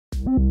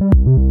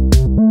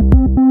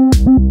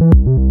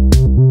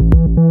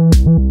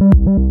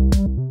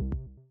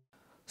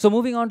So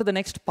moving on to the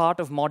next part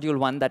of module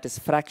 1, that is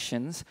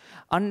fractions.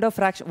 Under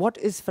fraction, what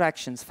is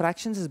fractions?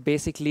 Fractions is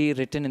basically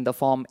written in the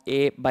form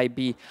a by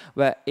b,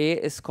 where a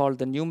is called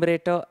the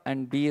numerator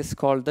and b is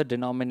called the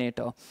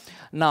denominator.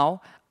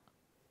 Now,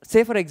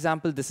 say for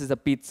example, this is a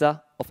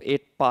pizza of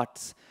 8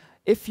 parts.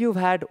 If you've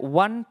had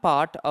one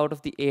part out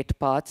of the 8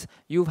 parts,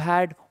 you've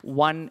had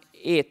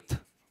 1/8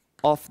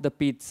 of the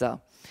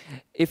pizza.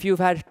 If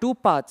you've had 2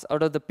 parts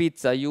out of the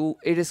pizza,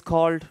 it is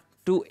called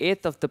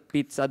 2/8 of the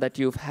pizza that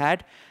you've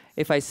had.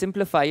 If I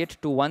simplify it,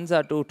 2 1s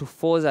are 2, 2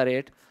 4s are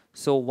 8,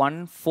 so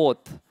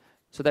 1/4.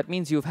 So that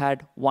means you've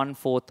had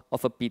 1/4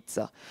 of a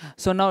pizza.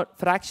 So now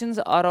fractions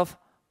are of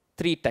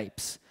 3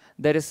 types.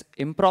 There is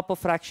improper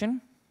fraction,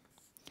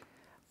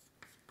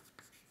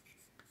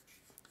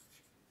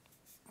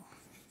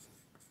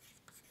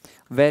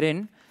 wherein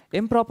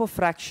improper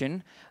fraction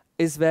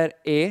is where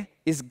a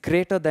is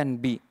greater than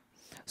b.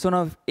 So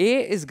now if a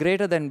is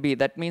greater than b,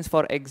 that means,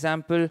 for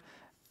example,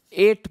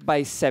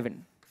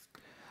 8/7.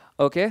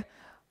 Okay?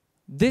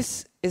 This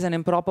is an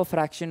improper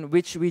fraction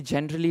which we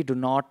generally do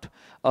not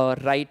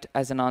write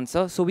as an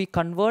answer. So we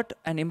convert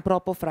an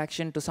improper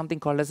fraction to something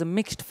called as a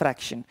mixed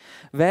fraction,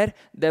 where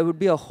there would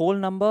be a whole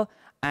number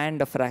and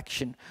a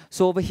fraction.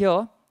 So over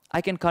here,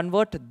 I can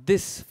convert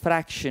this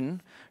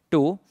fraction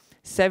to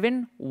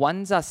 7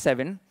 1s are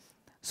 7.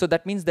 So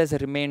that means there's a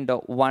remainder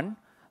 1.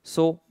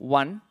 So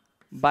 1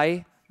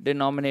 by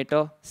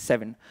denominator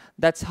 7.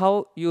 That's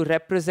how you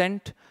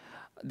represent.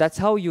 That's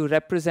how you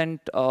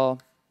represent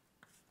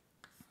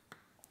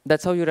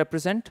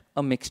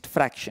a mixed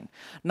fraction.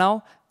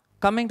 Now,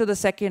 coming to the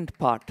second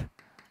part,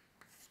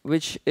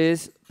 which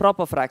is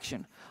proper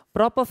fraction.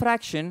 Proper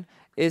fraction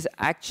is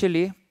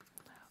actually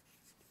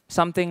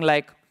something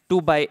like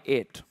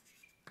 2/8,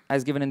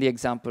 as given in the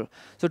example.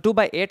 So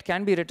 2/8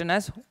 can be written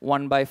as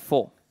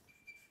 1/4.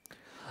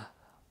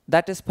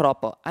 That is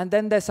proper. And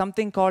then there's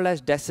something called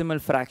as decimal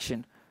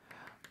fraction,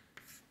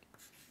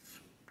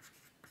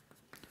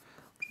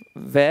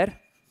 where,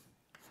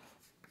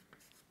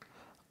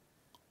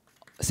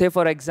 say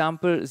for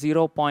example,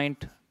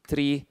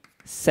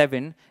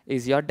 0.37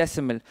 is your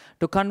decimal.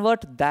 To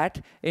convert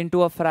that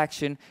into a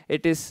fraction,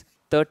 it is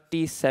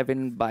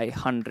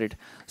 37/100.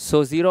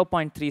 So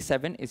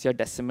 0.37 is your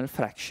decimal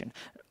fraction.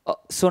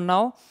 So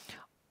now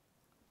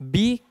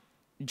b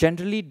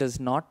generally does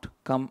not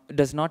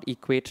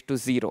equate to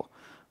 0.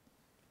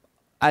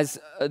 As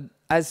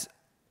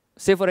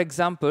say for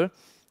example,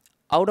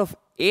 out of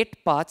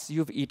 8 parts,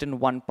 you've eaten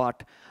 1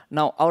 part.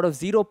 Now, out of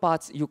 0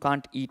 parts, you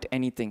can't eat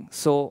anything.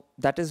 So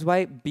that is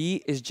why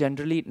b is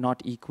generally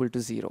not equal to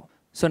 0.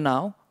 So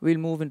now we'll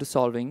move into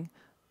solving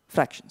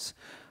fractions.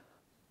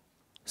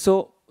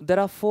 So there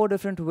are four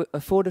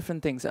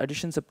different things: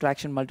 addition,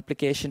 subtraction,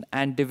 multiplication,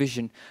 and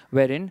division,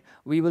 wherein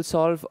we will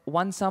solve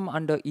one sum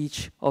under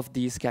each of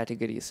these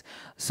categories.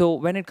 So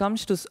when it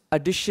comes to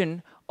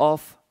addition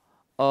of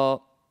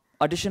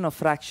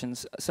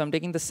fractions, so I'm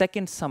taking the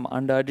second sum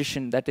under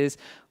addition, that is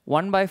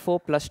 1/4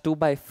 plus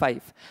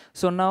 2/5.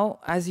 So now,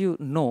 as you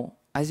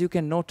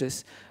can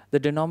notice, the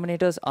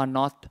denominators are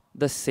not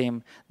the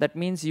same. That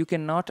means you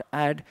cannot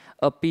add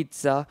a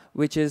pizza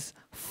which is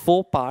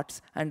 4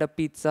 parts and a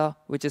pizza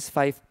which is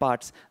 5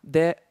 parts.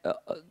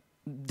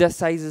 The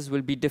sizes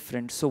will be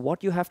different. So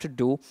what you have to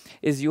do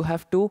is you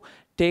have to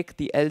take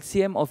the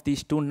LCM of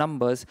these two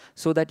numbers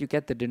so that you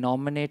get the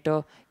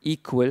denominator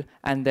equal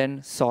and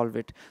then solve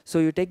it. So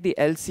you take the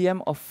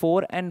LCM of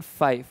 4 and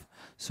 5.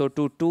 So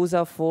 2 2s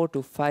are 4,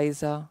 2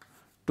 5s are,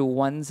 2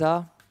 1s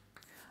are,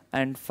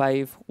 and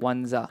 5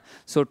 1s are.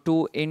 So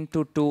 2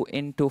 into 2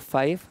 into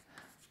 5,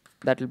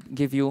 that will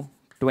give you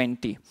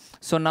 20.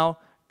 So now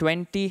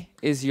 20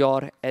 is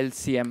your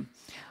LCM.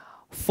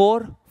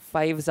 4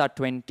 5s are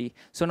 20.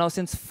 So now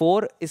since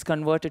 4 is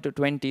converted to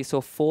 20,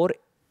 so 4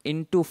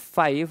 into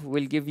 5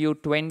 will give you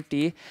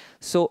 20.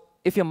 So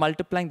if you're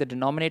multiplying the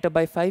denominator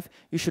by 5,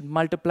 you should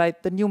multiply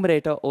the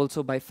numerator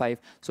also by 5.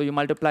 So you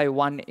multiply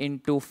 1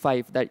 into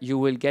 5, that you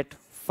will get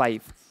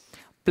 5.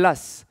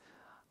 Plus,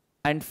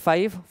 and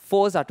 5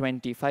 4s are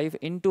 20. 5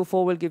 into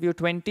 4 will give you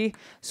 20.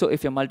 So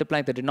if you're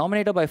multiplying the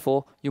denominator by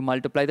 4, you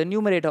multiply the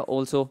numerator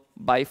also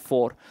by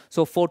 4.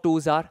 So 4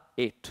 2s are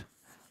 8.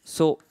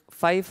 So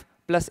 5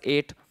 plus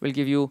 8 will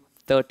give you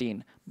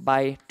 13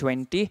 by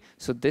 20.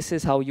 So this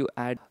is how you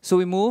add. So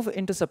we move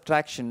into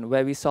subtraction,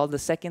 where we solve the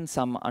second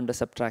sum under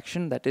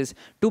subtraction, that is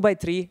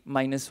 2/3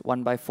 minus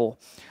 1/4.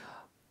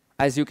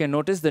 As you can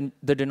notice,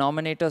 the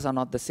denominators are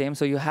not the same,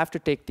 so you have to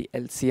take the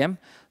LCM.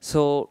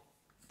 So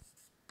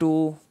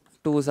 2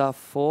 2s are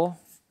 4,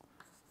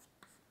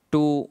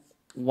 2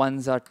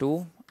 1s are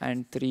 2,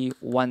 and 3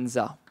 1s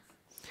are.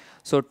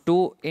 So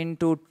 2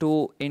 into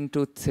 2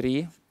 into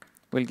 3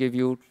 will give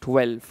you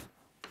 12.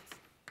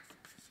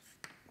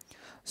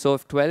 So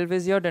if 12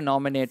 is your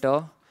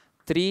denominator,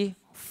 3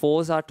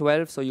 4s are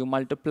 12, so you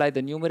multiply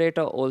the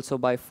numerator also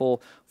by 4.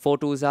 4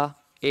 2s are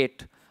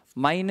 8.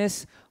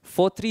 Minus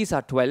 4 3s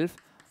are 12,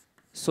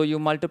 so you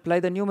multiply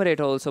the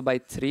numerator also by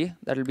 3.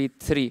 That will be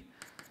 3.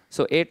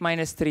 So 8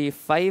 minus 3,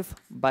 5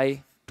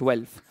 by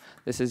 12.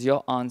 This is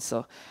your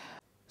answer.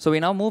 So we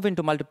now move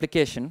into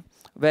multiplication,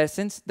 where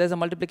since there's a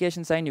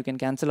multiplication sign, you can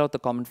cancel out the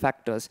common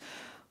factors.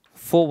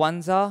 4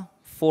 ones are,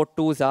 4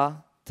 twos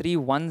are, 3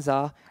 ones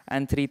are,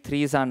 and 3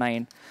 threes are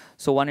 9.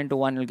 So 1 into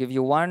 1 will give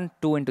you 1,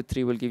 2 into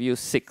 3 will give you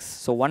 6.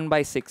 So 1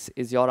 by 6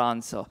 is your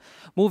answer.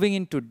 Moving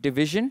into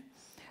division.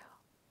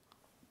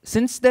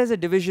 Since there's a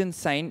division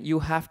sign, you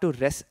have to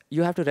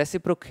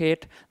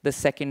reciprocate the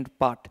second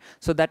part.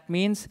 So that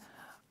means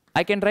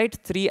I can write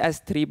 3 as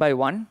 3 by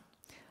 1,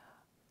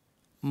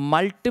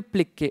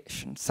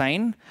 multiplication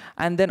sign,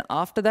 and then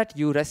after that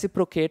you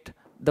reciprocate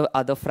the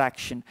other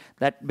fraction.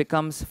 That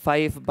becomes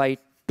 5 by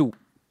 2.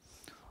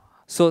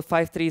 So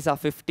 5 threes are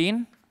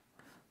 15,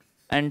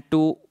 and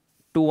 2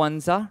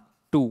 ones are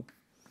 2.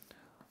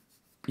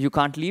 You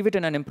can't leave it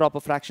in an improper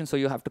fraction, so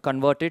you have to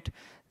convert it.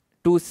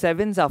 2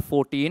 sevens are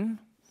 14.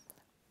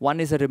 1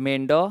 is a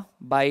remainder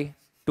by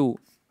 2.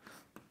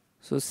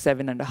 So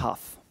 7.5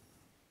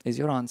 is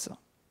your answer.